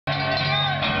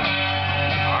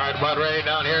About ready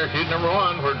down here. Sheet number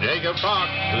 1 for Jacob Fox.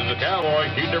 This is the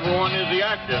cowboy. Sheet number 1 is the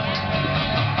action.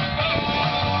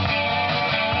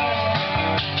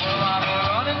 Well, I'm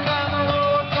running down the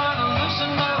road trying to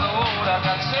loosen my load. I've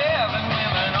got 7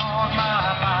 women on my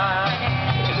mind.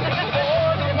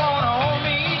 4 that wanna own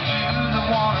me, 2 that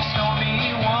wanna snow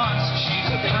me, 1 so she's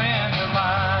a friend of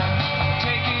mine.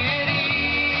 Take it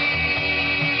easy,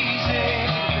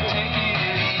 take it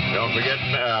easy. Don't forget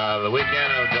the weekend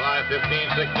of July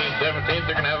 15th, 16th, 17th,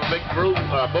 they're going to have a big bull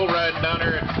riding down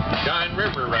there at Cheyenne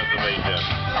River Reservation.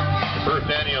 The first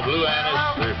annual Blue Annis,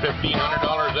 they're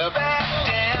 $1,500 up.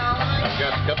 I've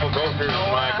got a couple brochures in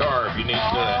my car if you need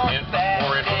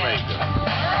more information.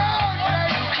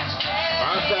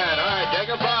 Outside, all right,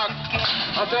 Jacob Fox.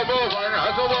 Hustle bull, partner,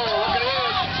 hustle bull.